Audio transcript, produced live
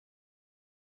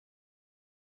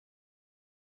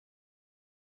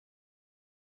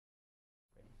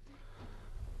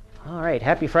All right,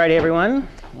 happy Friday, everyone.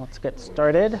 Let's get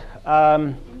started.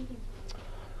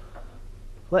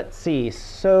 Let's see.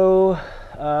 So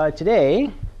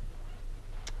today,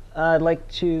 I'd like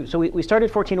to. So we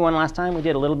started 14.1 last time. We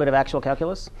did a little bit of actual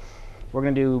calculus. We're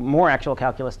going to do more actual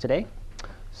calculus today.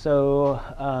 So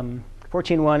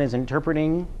 14.1 is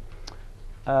interpreting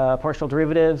partial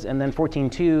derivatives, and then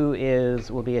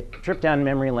 14.2 will be a trip down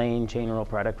memory lane, chain rule,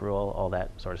 product rule, all that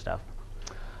sort of stuff.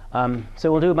 So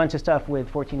we'll do a bunch of stuff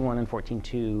with 14.1 and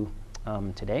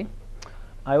 14.2 today.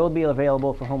 I will be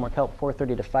available for homework help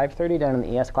 4:30 to 5:30 down in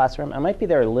the ES classroom. I might be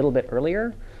there a little bit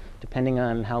earlier, depending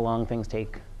on how long things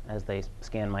take as they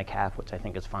scan my calf, which I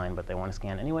think is fine, but they want to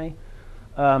scan anyway,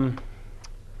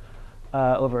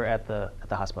 over at the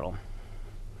hospital.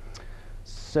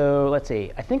 So let's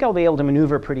see. I think I'll be able to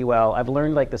maneuver pretty well. I've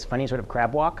learned like this funny sort of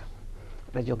crab walk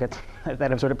that you'll get that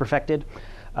I've sort of perfected.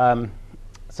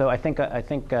 So I think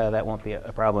that won't be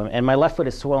a problem. And my left foot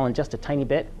is swollen just a tiny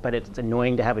bit, but it's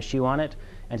annoying to have a shoe on it.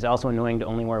 And it's also annoying to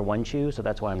only wear one shoe, so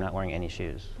that's why I'm not wearing any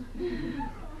shoes.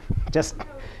 just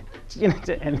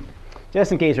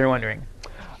in case you're wondering.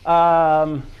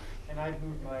 And I've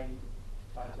moved my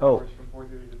hours from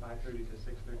 4:30 to 5:30 to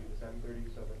 6:30 to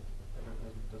 7:30, so that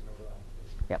everything doesn't overlap.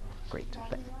 Yep, great.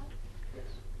 Yes.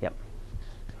 Yep.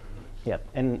 Yep.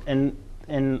 And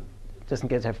just in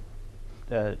case I have.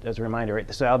 As a reminder, right,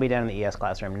 so I'll be down in the ES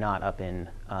classroom, not up in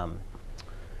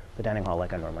the dining hall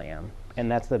like I normally am.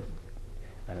 And that's I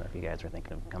don't know if you guys are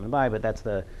thinking of coming by, but that's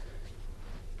the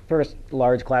first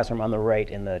large classroom on the right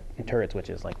in the turrets, which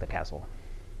is like the castle.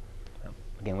 So,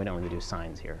 again, we don't really do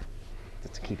signs here,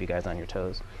 just to keep you guys on your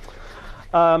toes.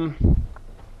 All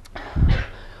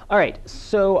right,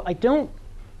 so I don't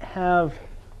have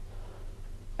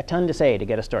a ton to say to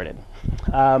get us started.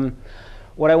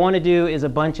 What I want to do is a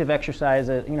bunch of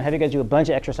exercises, have you guys do a bunch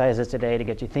of exercises today to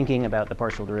get you thinking about the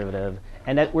partial derivative.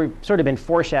 And that we've sort of been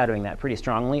foreshadowing that pretty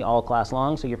strongly all class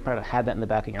long, so you've probably had that in the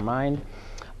back of your mind.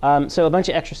 So a bunch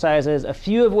of exercises, a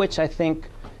few of which I think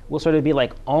will sort of be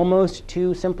like almost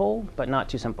too simple, but not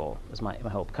too simple, is my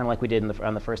hope, kind of like we did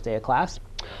on the first day of class.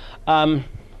 And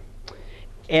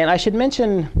I should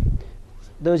mention,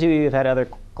 those of you who've had other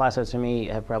classes from me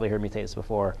have probably heard me say this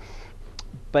before,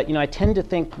 but I tend to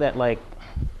think that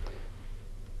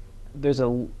there's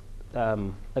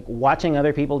like watching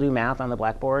other people do math on the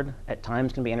blackboard at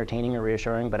times can be entertaining or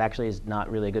reassuring, but actually is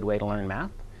not really a good way to learn math.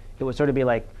 It would sort of be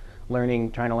like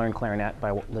trying to learn clarinet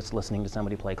by just listening to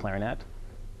somebody play clarinet.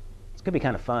 It could be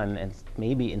kind of fun and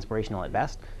maybe inspirational at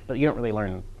best, but you don't really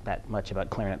learn that much about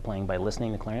clarinet playing by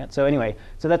listening to clarinet. So anyway,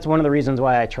 so that's one of the reasons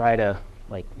why I try to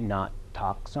not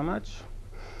talk so much.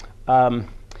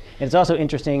 And it's also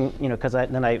interesting, because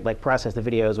then I process the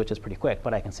videos, which is pretty quick,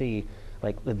 but I can see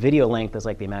the video length is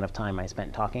the amount of time I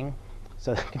spent talking.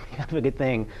 So that can be kind of a good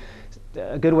thing,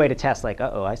 a good way to test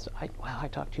wow, I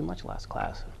talked too much last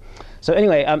class. So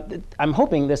anyway, I'm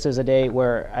hoping this is a day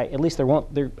where at least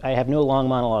I have no long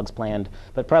monologues planned,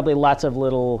 but probably lots of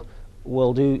little,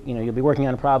 you'll be working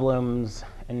on problems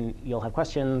and you'll have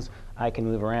questions. I can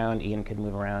move around, Ian could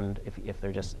move around if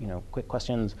they're just quick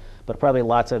questions, but probably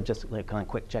lots of just kind of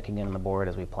quick checking in on the board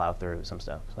as we plow through some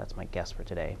stuff. So that's my guess for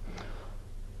today.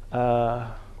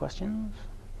 Questions?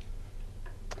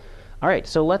 All right,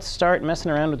 so let's start messing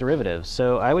around with derivatives.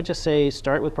 So I would just say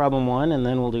start with problem 1, and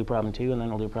then we'll do problem 2, and then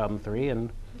we'll do problem 3,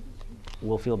 and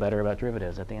we'll feel better about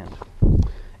derivatives at the end.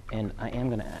 And I am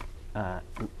going to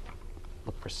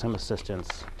look for some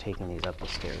assistance taking these up the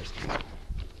stairs.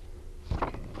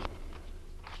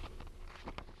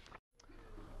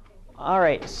 All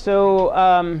right,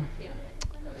 so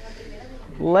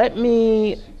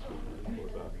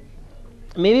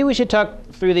maybe we should talk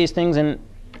through these things and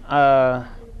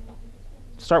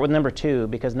start with number 2,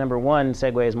 because number 1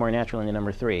 segues more naturally into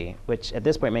number 3, which at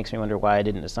this point makes me wonder why I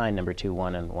didn't assign number 2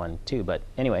 1 and 1 2. But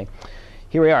anyway,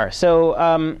 here we are.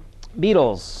 So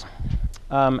beetles,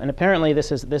 and apparently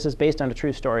this is based on a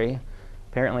true story.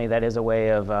 Apparently that is a way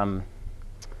of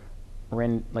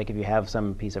if you have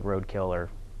some piece of roadkill or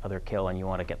other kill and you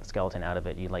want to get the skeleton out of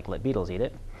it, you let beetles eat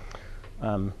it.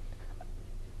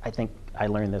 I think I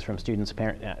learned this from students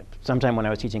sometime when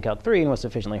I was teaching Calc 3 and was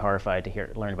sufficiently horrified to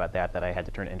learn about that I had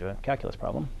to turn it into a calculus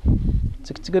problem.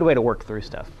 It's a good way to work through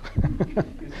stuff.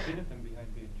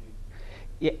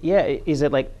 Yeah, is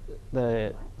it like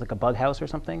a bug house or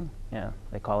something? Yeah,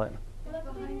 they call it. Well, that's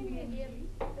what they do in museums.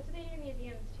 That's what they do in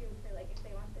museums too, for if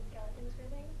they want the skeletons for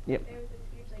things. Yep. There was this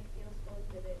huge beetle skull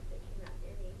exhibit that came out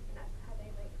near me, and that's how they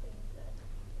cleaned the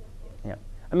skulls. Yeah,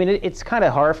 I mean it's kind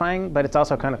of horrifying, but it's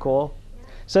also kind of cool. Yeah.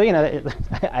 So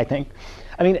I think,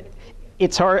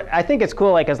 it's hard. I think it's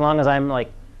cool as long as I'm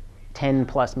 10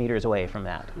 plus meters away from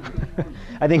that.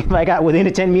 I think if I got within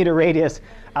a 10-meter radius,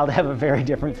 I'll have a very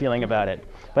different feeling about it.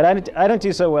 But I don't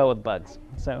do so well with bugs.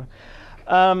 So,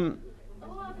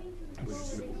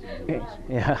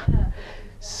 yeah.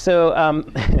 So,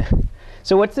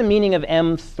 so what's the meaning of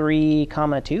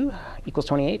M3, 2 equals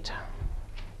 28?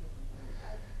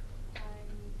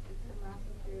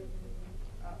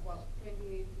 Well,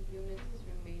 28 units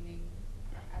remaining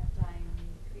at time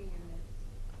 3 units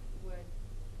with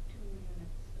 2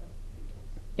 units of beetles.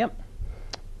 Yep.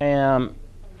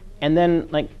 And then,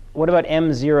 like, what about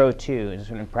M02? Just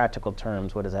in practical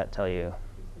terms, what does that tell you?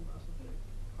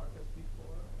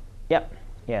 Yep.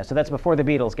 Yeah, so that's before the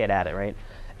beetles get at it, right?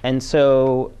 And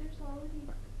so,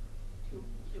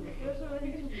 There's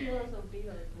already 2 kilos of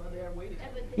beetles while they are waiting.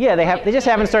 yeah, they just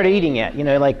haven't started eating yet. You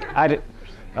know, like I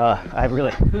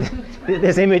really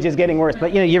this image is getting worse.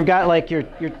 But you know, you've got like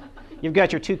you've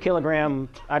got your 2 kilogram.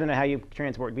 I don't know how you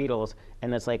transport beetles,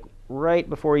 and it's like right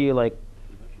before you like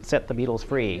set the beetles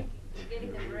free.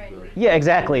 Getting them ready. Yeah,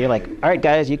 exactly. You're like, all right,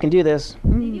 guys, you can do this.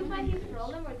 Did you find this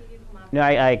problem or did you come up No,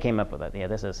 I came up with it. Yeah,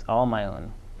 this is all my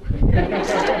own.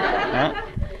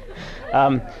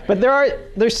 But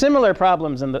there's similar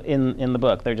problems in the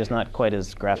book. They're just not quite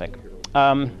as graphic.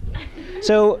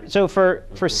 So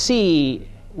for C,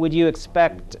 would you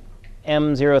expect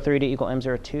M03 to equal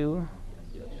M02?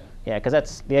 Yeah, because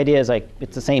that's the idea is like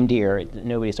it's the same deer.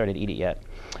 Nobody started to eat it yet.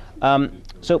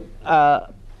 So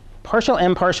partial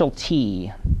M, partial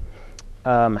T.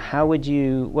 How would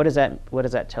you? What does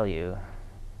that tell you?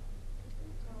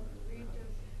 Rate of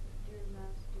deer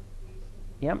mass decrease.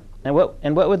 Yep.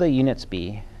 And what would the units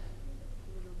be?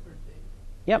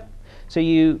 Yep. So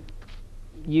you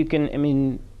can, I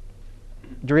mean,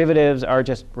 derivatives are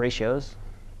just ratios.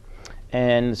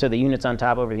 And so the units on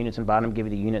top over the units on bottom give you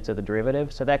the units of the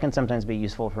derivative. So that can sometimes be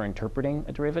useful for interpreting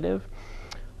a derivative.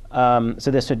 So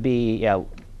this would be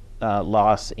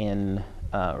loss in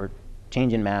or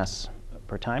change in mass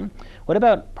per time. What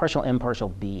about partial M, partial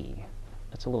B?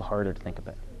 That's a little harder to think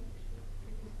about.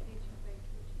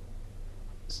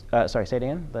 Sorry, say it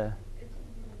again.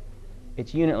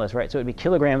 It's unitless, right? So it would be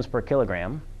kilograms per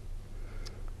kilogram,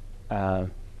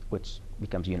 which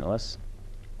becomes unitless.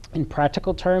 In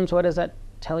practical terms, what does that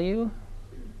tell you?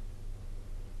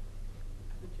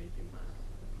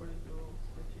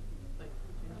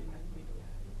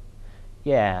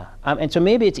 Yeah, and so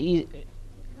maybe it's easy.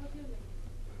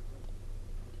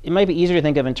 It might be easier to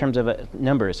think of in terms of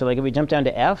numbers. So like if we jump down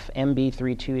to F,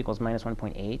 MB32 equals minus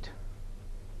 1.8.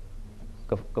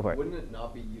 Go for it. Wouldn't it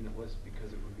not be unitless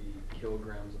because it would be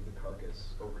kilograms of the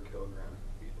carcass over kilograms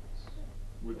of beetles?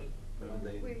 Which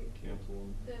they cancel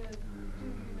them. The 2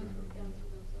 units will cancel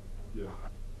themselves. Yeah.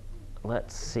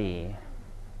 Let's see.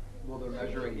 Well, they're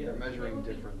measuring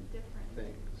different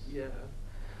things. Yeah.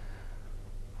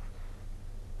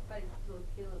 But it's still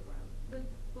kilograms. But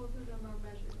both of them are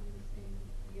measured in the same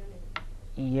unit.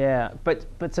 Yeah, but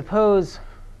suppose.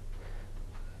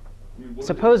 I mean,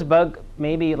 Suppose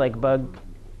maybe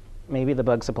the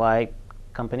bug supply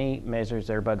company measures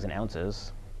their bugs in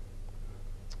ounces.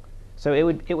 So it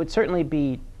would certainly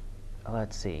be,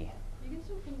 let's see. You can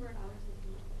still convert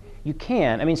ounces. You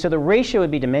can. I mean, so the ratio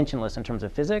would be dimensionless in terms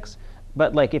of physics,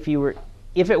 but like if it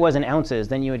was in ounces,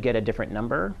 then you would get a different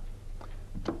number.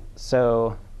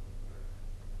 So,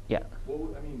 yeah.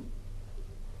 Well, I mean,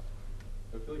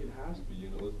 I feel like it has to be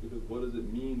unitless because what does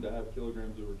it mean to have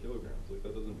kilograms over kilograms? Like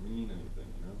that doesn't mean anything,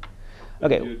 you know?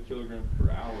 Like Okay. if you had kilograms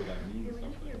per hour, that means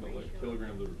something, but like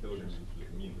kilograms over kilograms just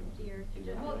means something.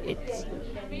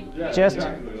 It's just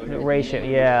the ratio,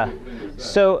 yeah.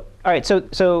 So, all right,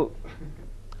 so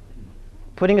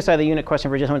putting aside the unit question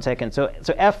for just 1 second. So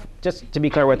F, just to be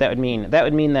clear what that would mean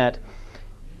that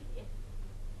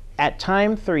at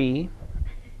time 3,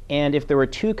 and if there were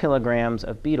 2 kilograms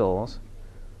of beetles,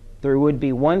 there would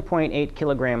be 1.8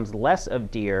 kilograms less of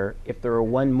deer if there were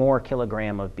 1 more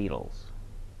kilogram of beetles.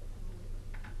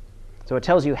 So it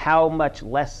tells you how much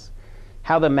less,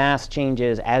 how the mass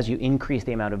changes as you increase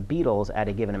the amount of beetles at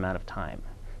a given amount of time.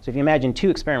 So if you imagine 2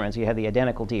 experiments, you have the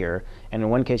identical deer, and in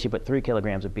one case you put 3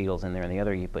 kilograms of beetles in there, and the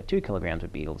other you put 2 kilograms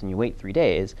of beetles, and you wait 3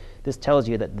 days, this tells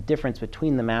you that the difference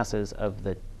between the masses of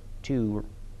the 2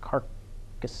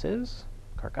 carcasses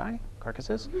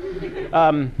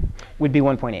would be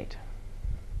 1.8.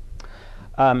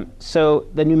 So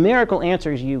the numerical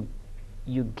answers you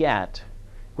get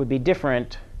would be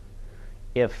different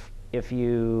if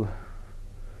you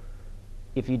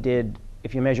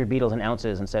measured beetles in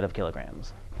ounces instead of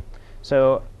kilograms.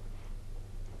 So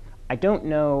I don't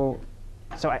know.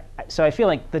 So I feel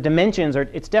like the dimensions are.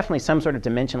 It's definitely some sort of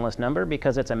dimensionless number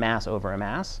because it's a mass over a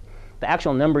mass. the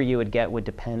actual number you would get would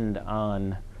depend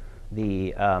on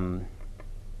the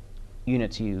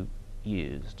units you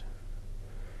used.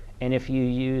 And if you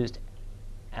used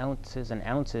ounces and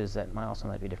ounces, that might also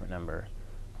might be a different number.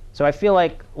 So I feel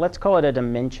like, let's call it a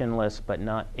dimensionless but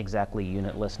not exactly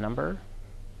unitless number.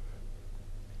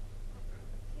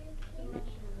 Can you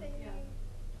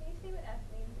say what F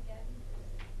means again?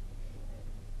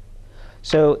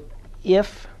 So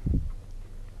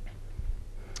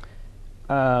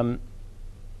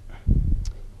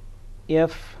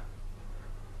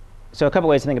so a couple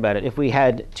ways to think about it. If we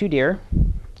had two deer,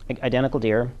 identical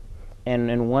deer,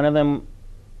 and in one of them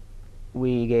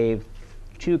we gave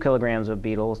 2 kilograms of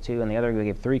beetles to, and the other we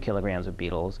gave 3 kilograms of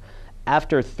beetles,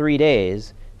 after 3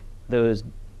 days, those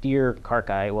deer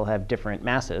carcae will have different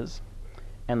masses,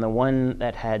 and the one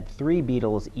that had 3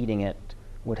 beetles eating it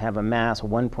would have a mass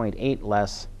 1.8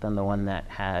 less than the one that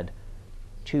had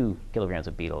 2 kilograms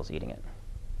of beetles eating it.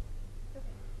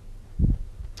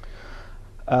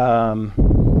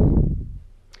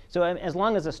 So as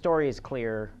long as the story is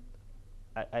clear,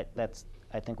 I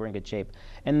think we're in good shape.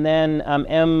 And then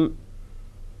M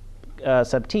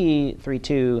sub t,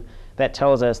 3.2, that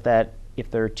tells us that if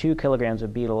there are 2 kilograms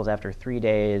of beetles after 3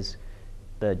 days,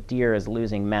 the deer is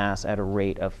losing mass at a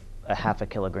rate of a half a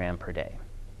kilogram per day.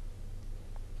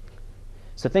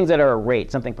 So things that are a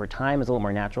rate, something per time, is a little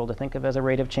more natural to think of as a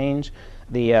rate of change.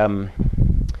 The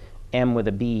M with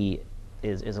a B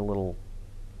is a little,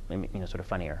 sort of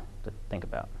funnier to think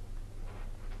about.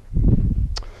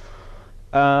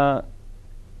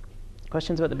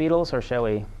 Questions about the beetles, or shall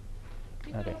we?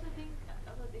 People Okay. also think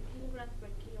about the kilograms per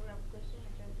kilogram question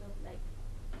in terms of like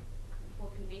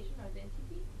population or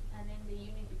density, and then the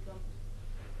unit becomes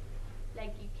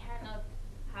like you cannot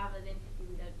have a density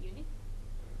without units.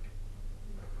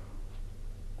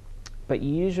 But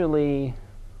usually,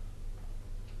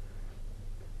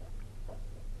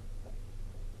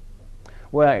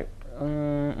 well,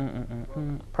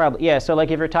 probably, yeah. So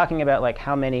like if you're talking about like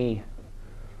how many,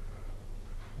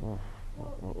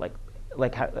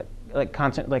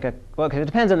 constant, well, because it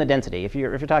depends on the density. If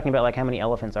you're talking about like how many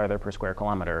elephants are there per square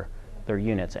kilometer, they're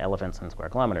units, elephants in square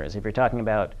kilometers. If you're talking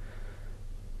about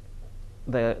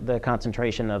the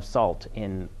concentration of salt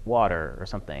in water or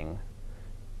something,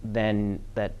 then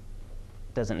that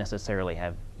doesn't necessarily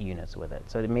have units with it.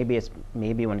 So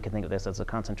maybe one can think of this as a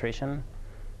concentration.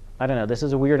 I don't know. This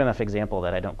is a weird enough example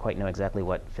that I don't quite know exactly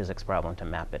what physics problem to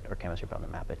map it or chemistry problem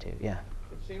to map it to. Yeah.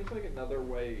 It seems like another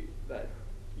way that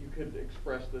you could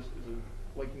express this is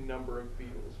a number of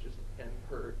beetles, just n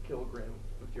per kilogram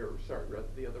of deer, sorry, rather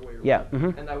the other way around. Yeah.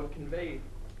 Mm-hmm. And that would convey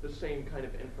the same kind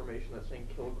of information that saying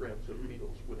kilograms of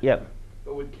beetles would have, Yep.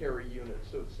 but would carry units.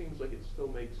 So it seems like it still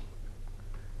makes,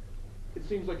 it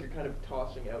seems like you're kind of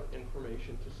tossing out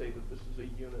information to say that this is a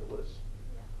unitless.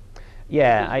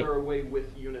 Yeah. Is there a way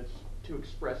with units to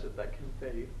express it that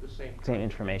convey the same kind of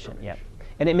information. Yeah.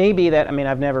 And it may be that,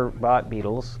 I've never bought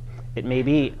beetles. It may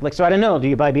be, so I don't know, do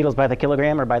you buy beetles by the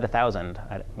kilogram or by the 1,000?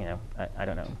 I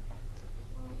don't know.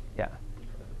 Yeah.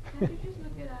 Can you just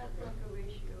look at that like a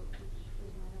ratio, which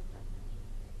is not of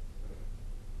that much?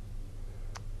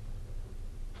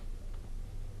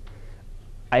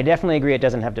 I definitely agree it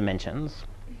doesn't have dimensions.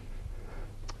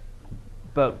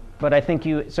 But I think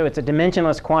so it's a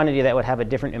dimensionless quantity that would have a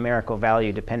different numerical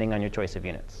value depending on your choice of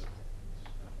units.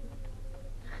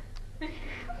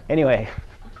 Anyway,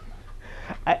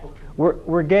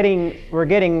 we're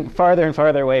getting farther and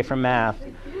farther away from math.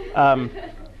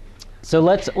 So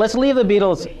let's leave the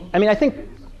beetles. I think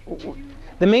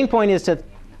the main point is to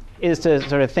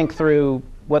sort of think through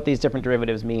what these different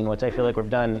derivatives mean, which I feel like we've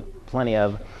done plenty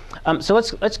of. So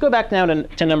let's go back now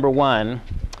to number 1.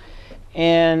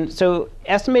 And so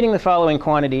estimating the following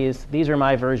quantities, these are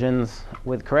my versions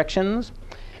with corrections.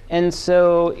 And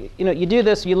so you do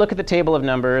this, you look at the table of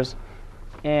numbers,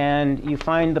 and you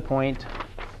find the point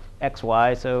x,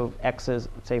 y. So x is,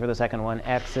 say for the second one,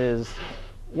 x is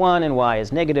 1 and y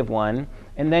is -1.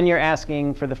 And then you're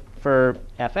asking for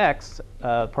fx,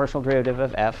 partial derivative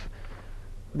of f,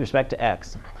 with respect to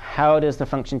x. How does the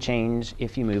function change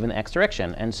if you move in the x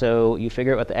direction? And so you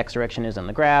figure out what the x direction is on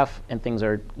the graph, and things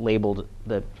are labeled,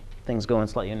 the things go in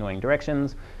slightly annoying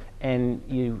directions. And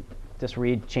you just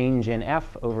read change in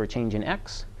f over change in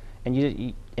x. And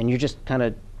you just kind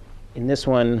of, in this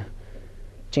one,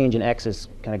 change in x is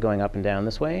kind of going up and down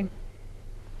this way.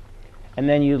 And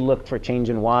then you look for change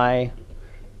in y,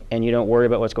 and you don't worry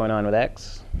about what's going on with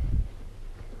x.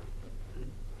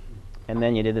 And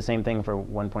then you did the same thing for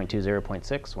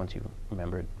 1.20.6 once you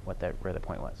remembered where the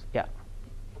point was. Yeah?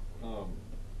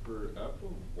 For f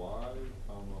of y,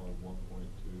 comma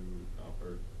 1.2,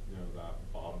 or that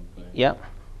bottom thing. Yep.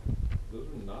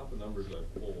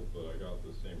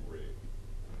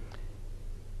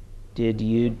 Did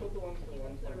you? Put the ones to 1.4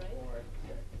 at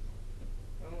 6.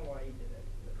 I don't know why you did it,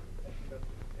 but I think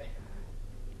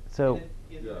that's So is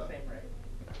it the same rate?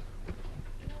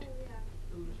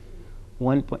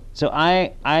 one point. So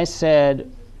I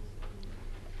said.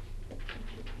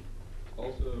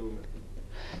 Also,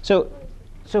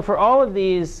 So for all of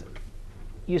these,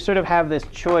 you sort of have this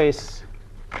choice.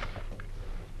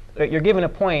 You're given a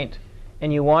point,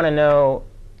 and you want to know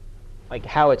like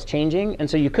how it's changing, and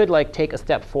so you could like take a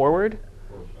step forward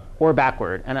or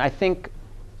backward. And I think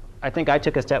I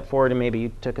took a step forward, and maybe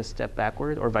you took a step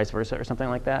backward, or vice versa, or something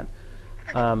like that.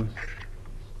 the other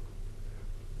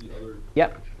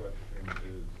Yep. question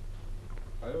is,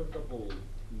 I have a couple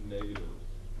negatives.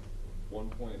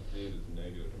 1.8 is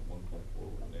negative, and 1.4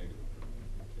 was negative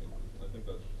changes. And I think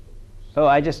that's just a Oh,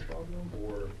 I just. problem,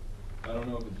 or I don't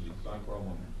know if it's a sign problem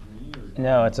on me or.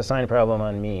 No, it's a sign problem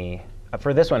on me.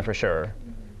 For this one, for sure.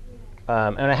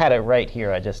 And I had it right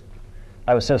here.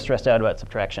 I was so stressed out about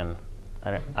subtraction.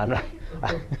 I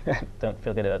don't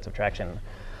feel good about subtraction.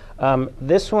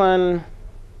 This one.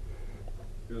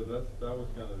 Yeah, that was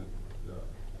kind of. Yeah.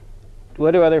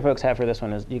 What do other folks have for this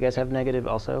one? Do you guys have negative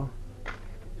also?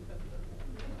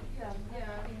 Yeah,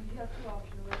 I mean, you have two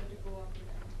options, whether to go up or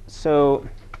down. So,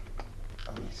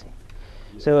 let me see.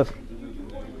 So if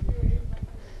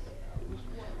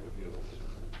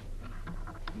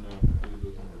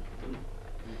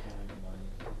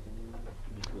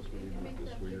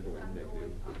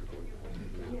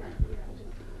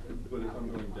But if I'm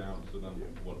going down, so then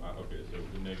what? Okay, so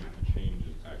the negative, the change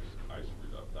in x I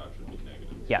screwed up. That should be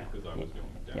negative. Yeah. Because I was going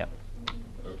down. Yep.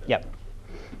 Okay.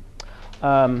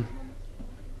 Yep.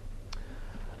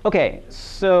 OK,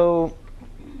 so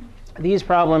these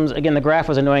problems, again, the graph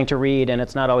was annoying to read, and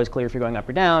it's not always clear if you're going up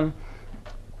or down.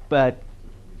 But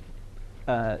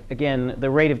again, the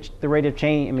rate of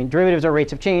change. I mean, derivatives are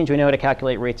rates of change. We know how to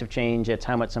calculate rates of change. It's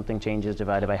how much something changes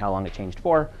divided by how long it changed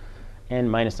for. And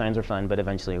minus signs are fun, but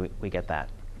eventually we get that.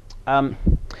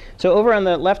 So over on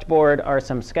the left board are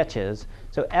some sketches.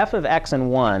 So f of x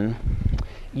and 1,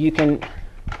 you can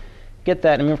get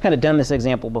that. I mean, we've kind of done this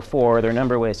example before. There are a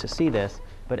number of ways to see this.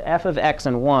 But f of x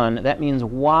and 1, that means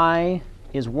y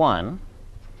is 1.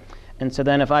 And so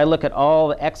then if I look at all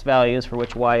the x values for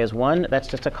which y is 1, that's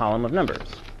just a column of numbers.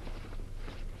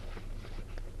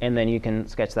 And then you can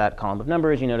sketch that column of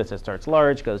numbers. You notice it starts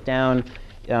large, goes down.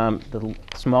 The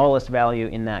smallest value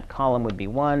in that column would be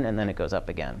 1, and then it goes up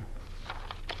again.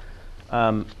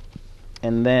 And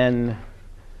then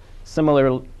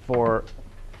similar for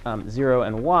 0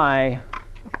 and y,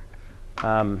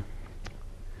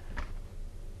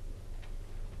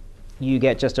 you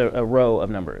get just a row of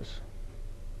numbers.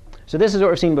 So this is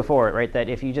what we've seen before, right? That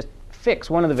if you just fix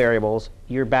one of the variables,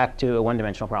 you're back to a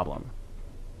one-dimensional problem.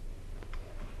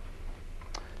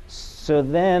 So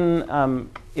then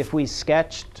if we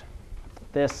sketched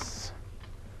this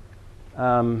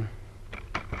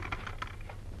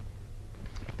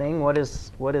thing, what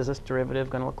is this derivative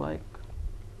going to look like?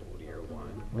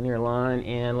 Linear line.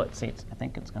 And let's see, I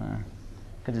think it's going to,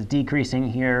 because it's decreasing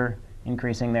here,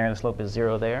 increasing there, the slope is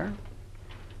 0 there.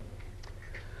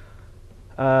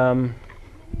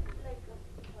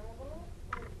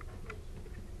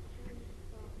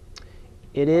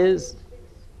 It is.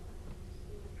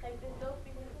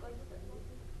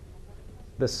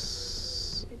 The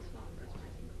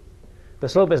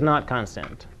slope is not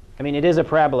constant. I mean, it is a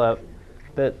parabola.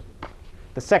 The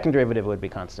second derivative would be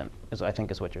constant, I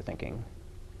think is what you're thinking.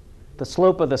 The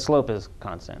slope of the slope is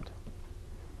constant.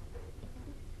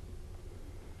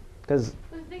 Because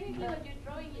technically what you're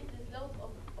drawing is the slope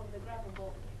of the graph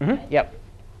above. right? Yep.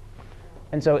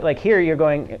 And so like here you're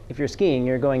going, if you're skiing,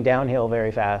 you're going downhill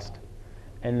very fast.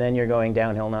 And then you're going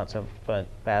downhill not so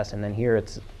fast. And then here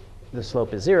the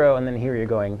slope is 0. And then here you're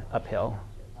going uphill.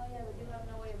 Oh yeah, but you have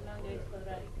no way of knowing that it's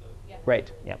quadratic. Yeah.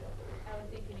 Right. Yep. I was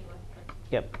thinking it was.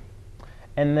 Yep.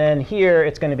 And then here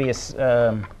it's going to be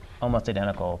a almost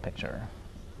identical picture.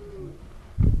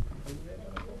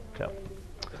 So,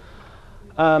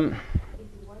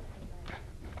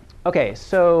 OK,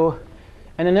 so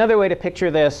and another way to picture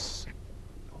this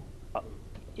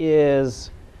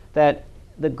is that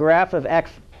the graph of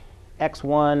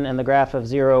x1 and the graph of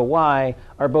 0, y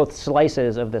are both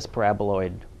slices of this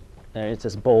paraboloid. It's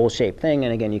this bowl-shaped thing.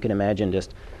 And again, you can imagine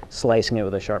just slicing it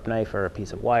with a sharp knife or a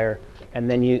piece of wire. And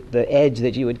then the edge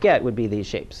that you would get would be these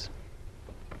shapes.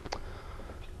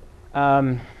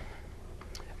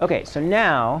 OK, so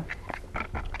now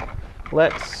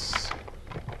let's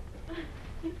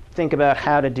think about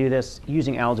how to do this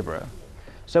using algebra.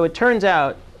 So it turns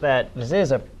out that this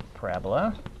is a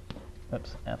parabola.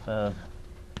 Oops, f of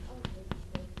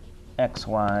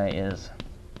xy is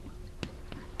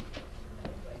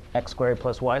x squared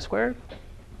plus y squared.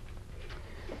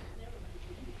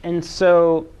 And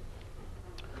so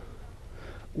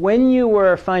when you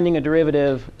were finding a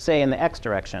derivative, say, in the x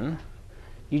direction,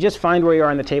 you just find where you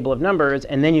are in the table of numbers,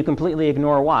 and then you completely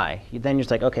ignore y. Then you're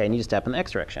just like, OK, I need to step in the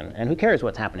x direction. And who cares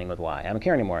what's happening with y? I don't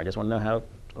care anymore. I just want to know how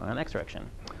it's going in the x direction.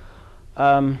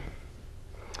 And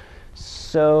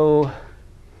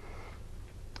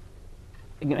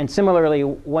similarly,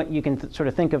 what you can sort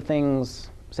of think of things,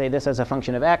 say this as a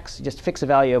function of x, just fix a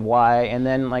value of y, and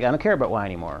then like I don't care about y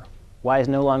anymore. Y is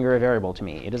no longer a variable to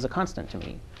me. It is a constant to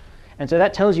me. And so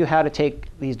that tells you how to take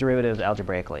these derivatives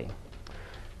algebraically.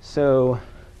 So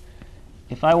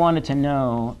if I wanted to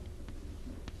know,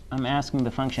 I'm asking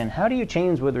the function, how do you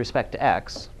change with respect to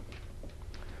x?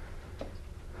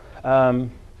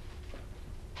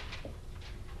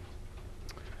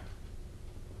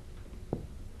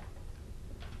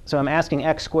 So I'm asking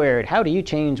x squared, how do you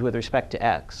change with respect to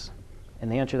x?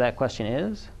 And the answer to that question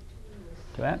is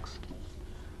 2x.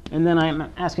 And then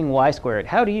I'm asking y squared,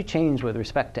 how do you change with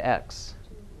respect to x?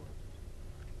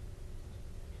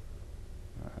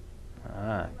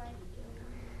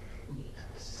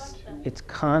 It's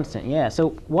constant, yeah.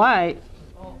 So y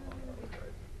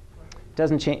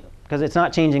doesn't change, because it's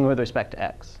not changing with respect to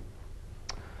x.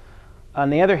 On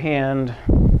the other hand,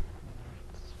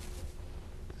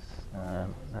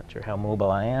 not sure how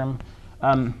mobile I am.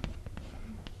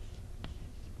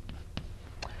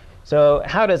 So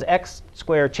how does x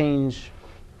squared change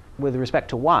with respect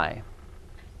to y?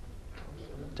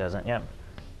 Doesn't, yep.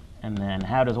 And then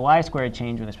how does y squared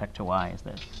change with respect to y is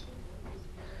this.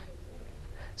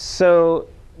 So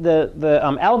the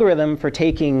algorithm for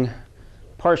taking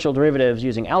partial derivatives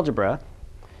using algebra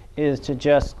is to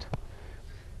just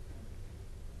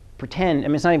pretend. I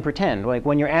mean, it's not even pretend. Like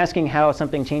when you're asking how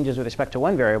something changes with respect to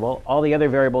one variable, all the other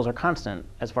variables are constant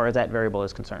as far as that variable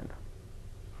is concerned.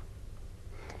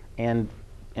 And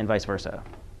vice versa.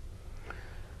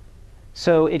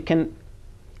 So it can,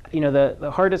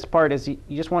 the hardest part is you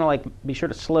just want to like be sure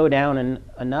to slow down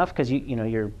enough, because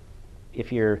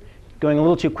if you're going a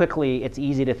little too quickly, it's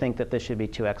easy to think that this should be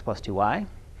 2x plus 2y.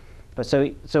 But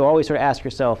so always sort of ask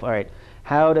yourself, all right,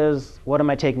 what am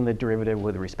I taking the derivative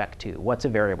with respect to? What's a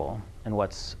variable and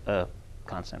what's a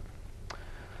constant?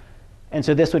 And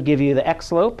so this would give you the x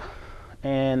slope,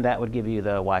 and that would give you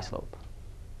the y slope.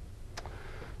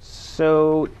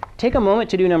 So take a moment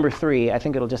to do number 3. I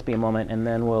think it'll just be a moment, and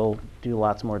then we'll do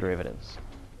lots more derivatives.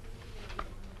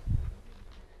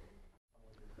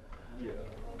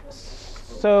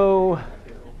 So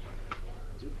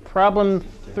problem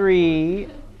 3,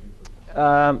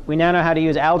 we now know how to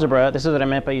use algebra. This is what I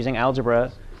meant by using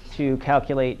algebra to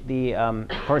calculate the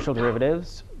partial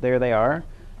derivatives. There they are.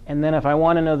 And then if I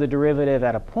want to know the derivative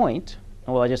at a point,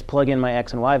 well, I just plug in my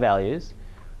x and y values.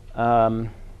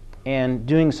 And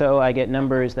doing so, I get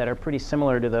numbers that are pretty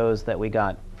similar to those that we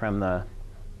got from the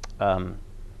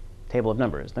table of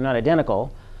numbers. They're not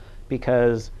identical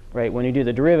because, right, when you do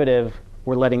the derivative,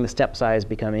 we're letting the step size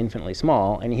become infinitely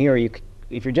small. And here,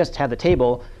 if you just have the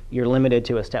table, you're limited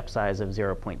to a step size of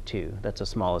 0.2. That's the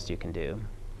smallest you can do.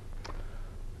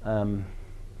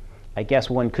 I guess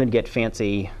one could get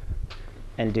fancy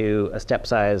and do a step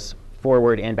size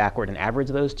forward and backward and average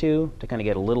those two to kind of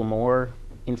get a little more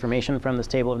information from this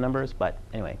table of numbers. But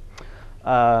anyway,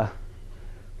 so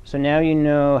now you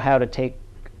know how to take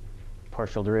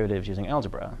partial derivatives using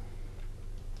algebra.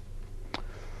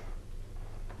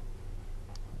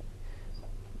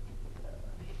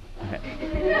 Okay.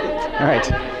 All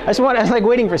right. I was like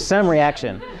waiting for some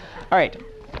reaction. All right.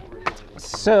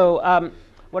 So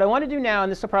what I want to do now,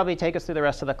 and this will probably take us through the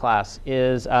rest of the class,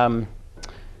 is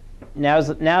now is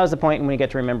the point when we get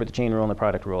to remember the chain rule and the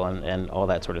product rule and all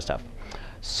that sort of stuff.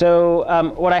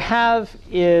 So what I have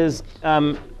is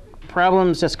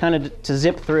problems just kind of to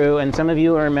zip through. And some of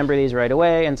you will remember these right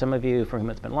away, and some of you for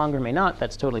whom it's been longer may not.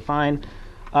 That's totally fine.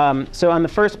 So on the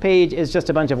first page is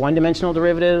just a bunch of one-dimensional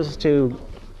derivatives to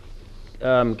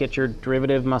get your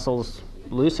derivative muscles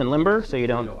loose and limber so you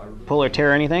don't pull or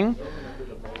tear anything.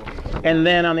 And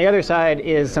then on the other side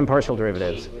is some partial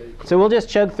derivatives. So we'll just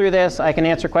chug through this. I can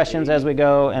answer questions as we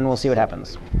go, and we'll see what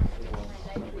happens.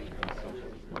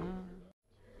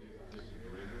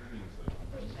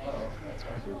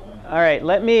 All right,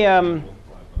 let me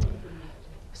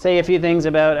say a few things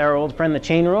about our old friend, the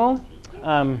chain rule.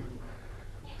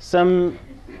 Some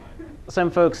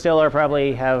folks still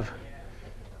probably have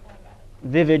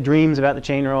vivid dreams about the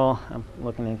chain rule. I'm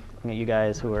looking at you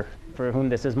guys for whom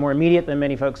this is more immediate than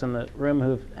many folks in the room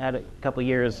who've had a couple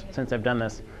years since I've done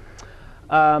this.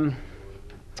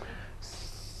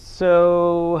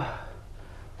 So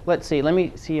let's see. Let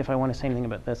me see if I want to say anything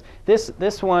about this.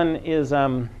 This one is,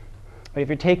 if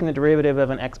you're taking the derivative of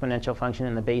an exponential function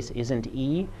and the base isn't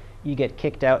e, you get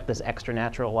kicked out this extra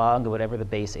natural log of whatever the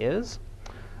base is.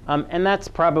 And that's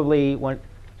probably,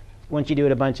 once you do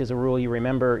it a bunch as a rule you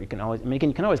remember. You can always,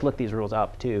 you can always look these rules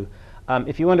up, too.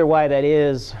 If you wonder why that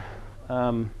is,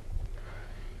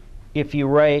 if you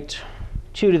write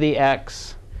 2 to the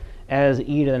x as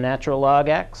e to the natural log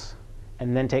x,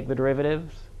 and then take the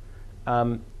derivatives,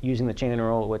 using the chain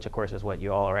rule, which of course is what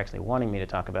you all are actually wanting me to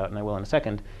talk about, and I will in a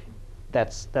second,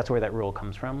 that's where that rule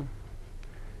comes from.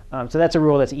 So that's a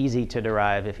rule that's easy to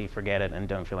derive if you forget it and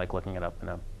don't feel like looking it up in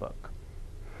a book.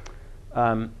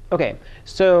 OK,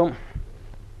 so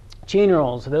chain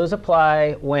rules, those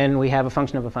apply when we have a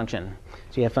function of a function.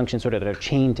 So you have functions sort of that are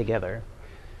chained together.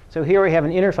 So here we have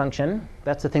an inner function.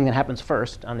 That's the thing that happens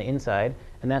first on the inside.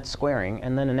 And that's squaring.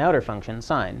 And then an outer function,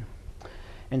 sine.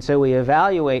 And so we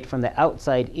evaluate from the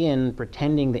outside in,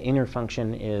 pretending the inner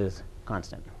function is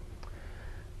constant.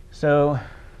 So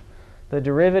the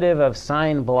derivative of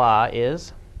sine blah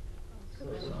is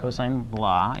cosine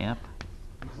blah, yep.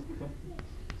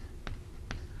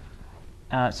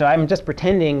 So I'm just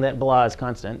pretending that blah is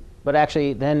constant. But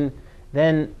actually, then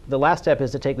the last step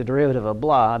is to take the derivative of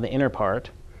blah, the inner part.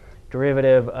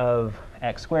 Derivative of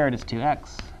x squared is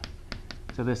 2x.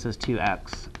 So this is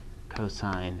 2x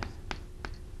cosine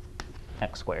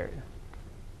x squared.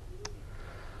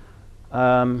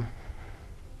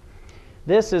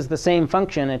 This is the same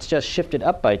function. It's just shifted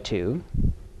up by 2.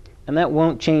 And that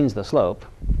won't change the slope.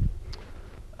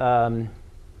 Derivative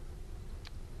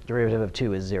of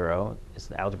 2 is 0. It's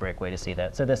the algebraic way to see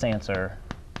that. So this answer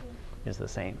is the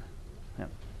same.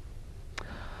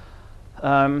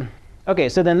 Yeah. OK,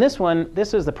 so then this one,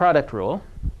 this is the product rule.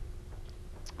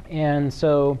 And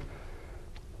so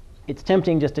it's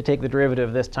tempting just to take the derivative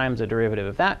of this times the derivative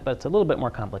of that, but it's a little bit more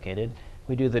complicated.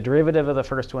 We do the derivative of the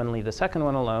first one, leave the second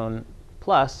one alone,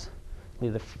 plus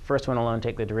leave the first one alone,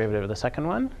 take the derivative of the second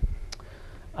one.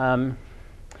 And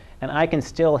I can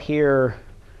still hear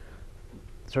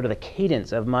sort of the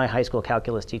cadence of my high school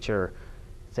calculus teacher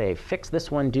say, fix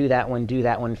this one, do that one,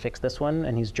 fix this one.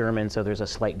 And he's German, so there's a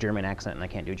slight German accent, and I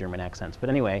can't do German accents. But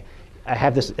anyway, I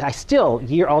have this, I still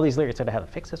hear all these lyrics that I have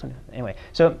to fix this one. Anyway,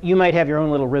 so you might have your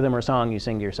own little rhythm or song you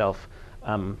sing to yourself.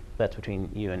 That's between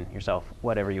you and yourself,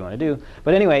 whatever you want to do.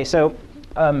 But anyway, so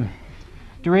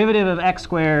derivative of x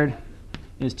squared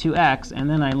is 2x, and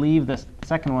then I leave the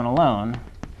second one alone.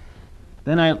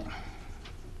 Then I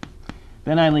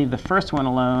leave the first one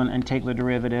alone and take the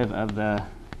derivative of the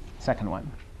second one.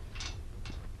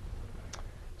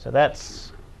 So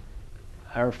that's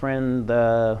our friend,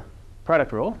 the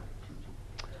product rule.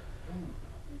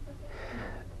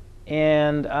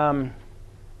 And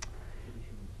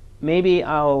maybe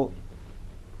I'll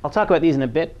talk about these in a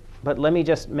bit, but let me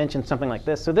just mention something like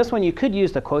this. So this one you could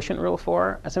use the quotient rule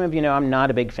for. As some of you know, I'm not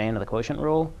a big fan of the quotient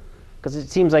rule, because it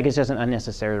seems like it's just an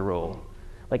unnecessary rule.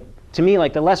 Like, to me,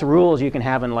 like, the less rules you can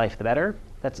have in life, the better.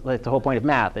 That's like the whole point of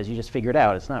math, is you just figure it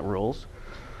out. It's not rules.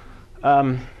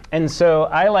 And so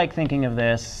I like thinking of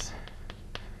this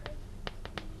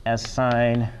as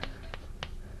sine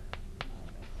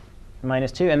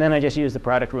minus 2. And then I just use the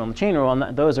product rule and the chain rule.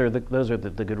 And those are the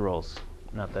good rules,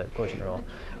 not the quotient rule.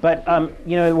 But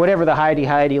you know, whatever the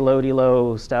high-d,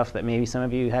 low-d-low stuff that maybe some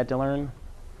of you had to learn,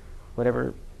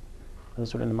 whatever those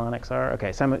sort of mnemonics are.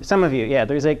 OK, some of you, yeah,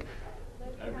 there's like,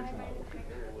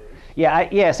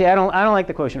 yeah, see, I don't like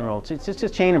the quotient rule. It's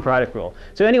just chain and product rule.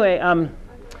 So anyway,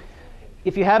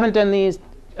 if you haven't done these,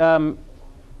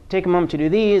 take a moment to do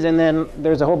these, and then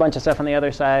there's a whole bunch of stuff on the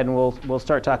other side, and we'll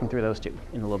start talking through those too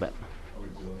in a little bit.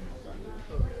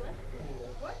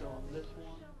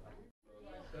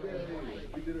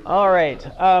 All right.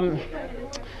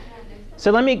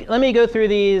 So let me go through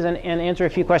these and answer a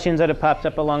few questions that have popped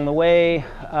up along the way.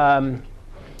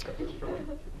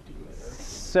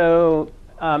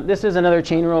 This is another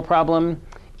chain rule problem.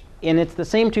 And it's the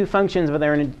same two functions, but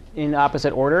they're in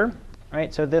opposite order.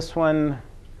 Right? So this one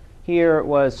here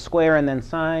was square and then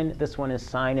sine. This one is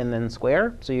sine and then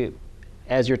square. So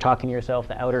as you're talking to yourself,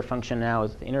 the outer function now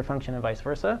is the inner function and vice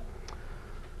versa.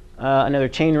 Another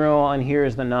chain rule, and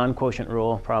here's the non-quotient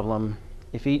rule problem.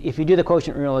 If you do the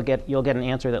quotient rule, you'll get an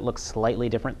answer that looks slightly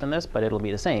different than this, but it'll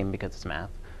be the same because it's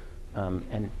math.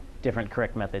 And different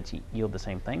correct methods yield the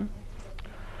same thing.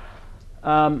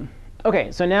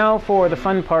 OK, so now for the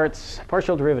fun parts,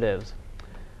 partial derivatives.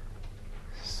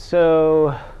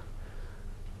 So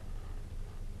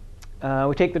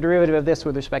we take the derivative of this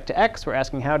with respect to x. We're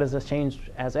asking how does this change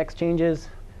as x changes.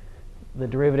 The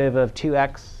derivative of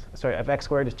of x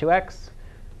squared is 2x.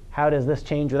 How does this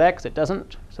change with x? It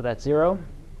doesn't, so that's 0.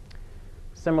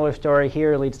 Similar story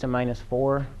here, leads to minus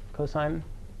 4 cosine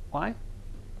y.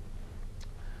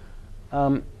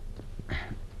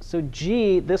 So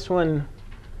g, this one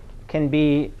can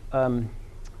be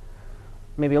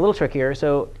maybe a little trickier.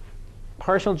 So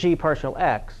partial g, partial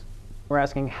x, we're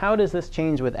asking how does this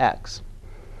change with x?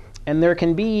 And there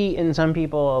can be, in some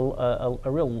people, a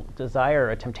real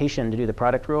desire, a temptation to do the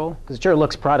product rule, because it sure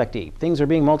looks product-y. Things are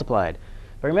being multiplied.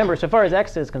 But remember, so far as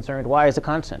x is concerned, y is a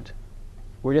constant.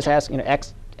 We're just asking,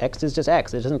 x is just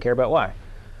x. It doesn't care about y.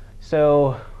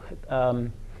 So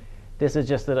this is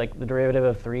just the derivative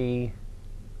of 3.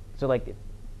 So like the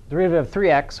derivative of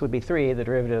 3x would be 3. The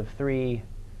derivative of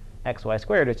 3xy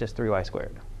squared is just 3y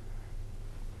squared.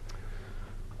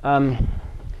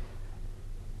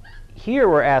 Here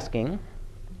we're asking,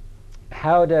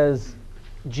 how does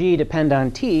g depend on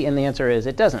t? And the answer is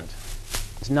it doesn't.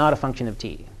 It's not a function of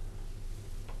t.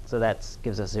 So that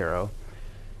gives us 0.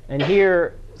 And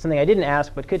here, something I didn't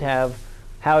ask but could have,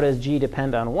 how does g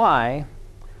depend on y?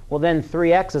 Well, then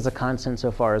 3x is a constant so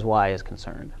far as y is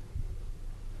concerned.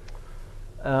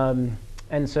 And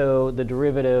so the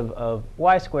derivative of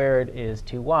y squared is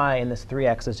 2y, and this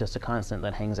 3x is just a constant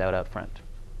that hangs out up front.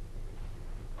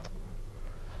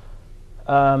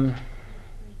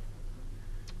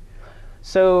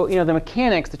 So the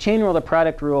mechanics, the chain rule, the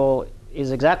product rule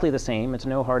is exactly the same. It's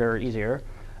no harder or easier.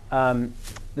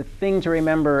 The thing to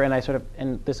remember,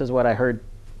 and this is what I heard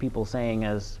people saying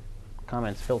as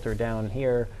comments filter down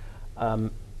here,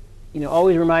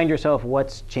 always remind yourself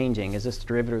what's changing. Is this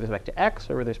derivative with respect to x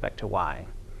or with respect to y?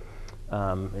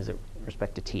 Is it with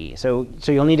respect to t? So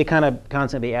you'll need to kind of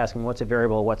constantly be asking what's a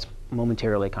variable, what's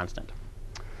momentarily constant.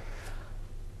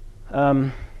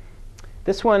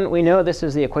 This one, we know this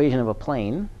is the equation of a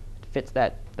plane. It fits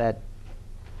that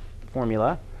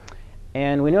formula.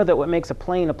 And we know that what makes a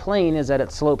plane is that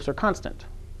its slopes are constant.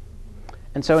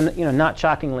 And so, not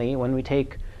shockingly, when we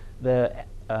take the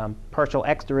partial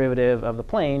x derivative of the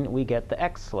plane, we get the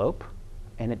x slope.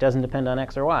 And it doesn't depend on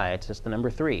x or y. It's just the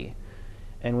number 3.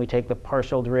 And we take the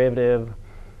partial derivative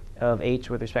of h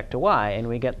with respect to y, and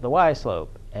we get the y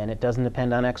slope. And it doesn't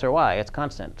depend on x or y. It's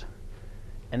constant.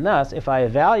 And thus, if I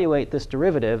evaluate this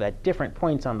derivative at different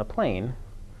points on the plane,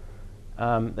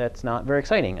 that's not very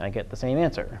exciting. I get the same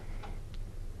answer.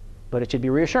 But it should be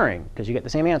reassuring, because you get the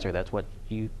same answer. That's what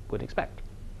you would expect.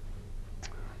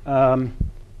 So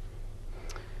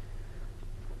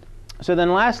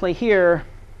then lastly here,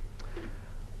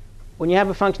 when you have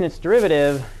a function that's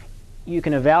derivative, you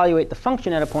can evaluate the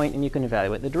function at a point, and you can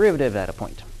evaluate the derivative at a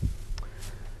point.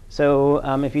 So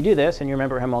if you do this, and you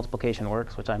remember how multiplication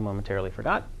works, which I momentarily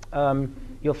forgot,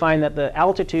 you'll find that the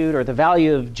altitude, or the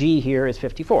value of g here, is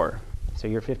 54. So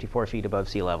you're 54 feet above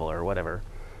sea level, or whatever.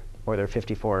 Or there are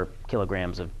 54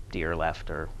 kilograms of deer left,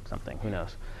 or something. Who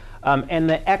knows? And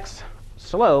the x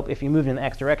slope, if you moved in the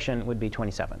x direction, would be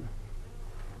 27.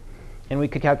 And we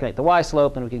could calculate the y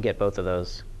slope, and we could get both of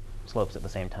those slopes at the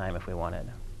same time if we wanted.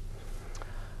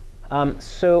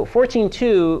 So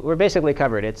 14.2, we're basically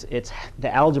covered. It's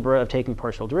the algebra of taking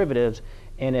partial derivatives,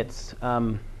 and it's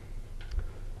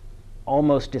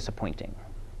almost disappointing.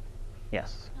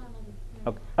 Yes?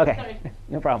 OK, Sorry.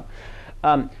 no problem.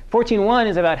 14.1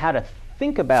 is about how to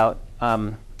think about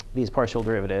these partial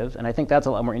derivatives, and I think that's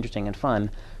a lot more interesting and fun.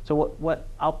 So what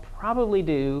I'll probably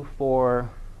do for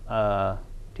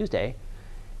Tuesday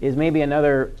is maybe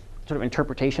another sort of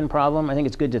interpretation problem. I think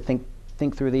it's good to think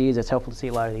through these. It's helpful to see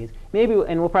a lot of these.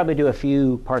 And we'll probably do a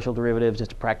few partial derivatives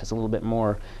just to practice a little bit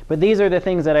more. But these are the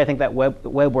things that I think that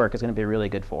web work is going to be really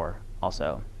good for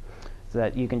also. So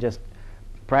that you can just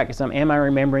practice them. Am I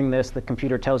remembering this? The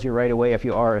computer tells you right away if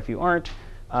you are, if you aren't.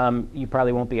 You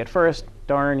probably won't be at first.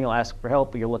 Darn, you'll ask for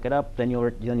help, or you'll look it up. Then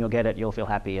you'll get it. You'll feel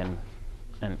happy and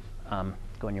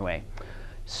go on your way.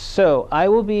 So I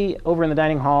will be over in the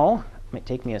dining hall. It might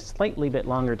take me a slightly bit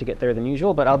longer to get there than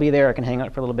usual, but I'll be there. I can hang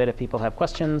out for a little bit if people have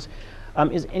questions.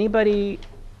 Is anybody,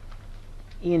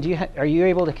 Ian, are you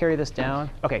able to carry this down?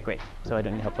 OK, great. So I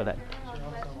don't need help with that. I have a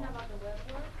question about the web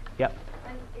work. Yep.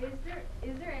 And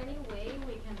is there any way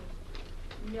we can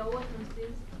know a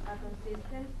consistent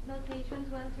notation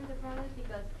to answer the problems?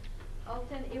 Because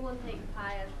often it will take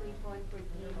pi as 3.14,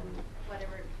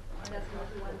 whatever decimal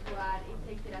you want to add. It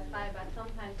takes it as 5, but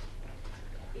sometimes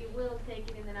it will take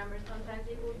it in the number. Sometimes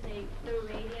it will take the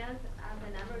radians as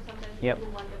the number. Sometimes it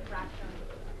will want the fraction.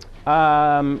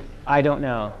 I don't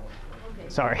know. Okay.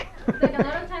 Sorry. Like a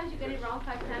lot of times you get it wrong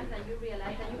 5 times and you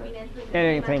realize that you've been entering the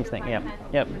Same same thing. answer Yep. 5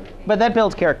 times. Yep. Okay. But that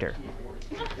builds character.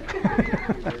 It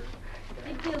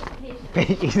builds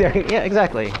patience. Yeah,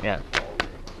 exactly. Yeah.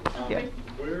 Yeah.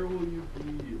 Where will you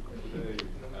be, say,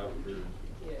 after,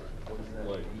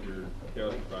 like, your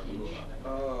chaos and fractals.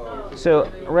 Oh.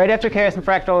 So right after chaos and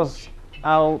fractals,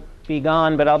 I'll be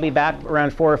gone, but I'll be back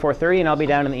around 4 or 4:30, and I'll be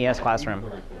down in the ES classroom.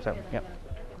 So, yep.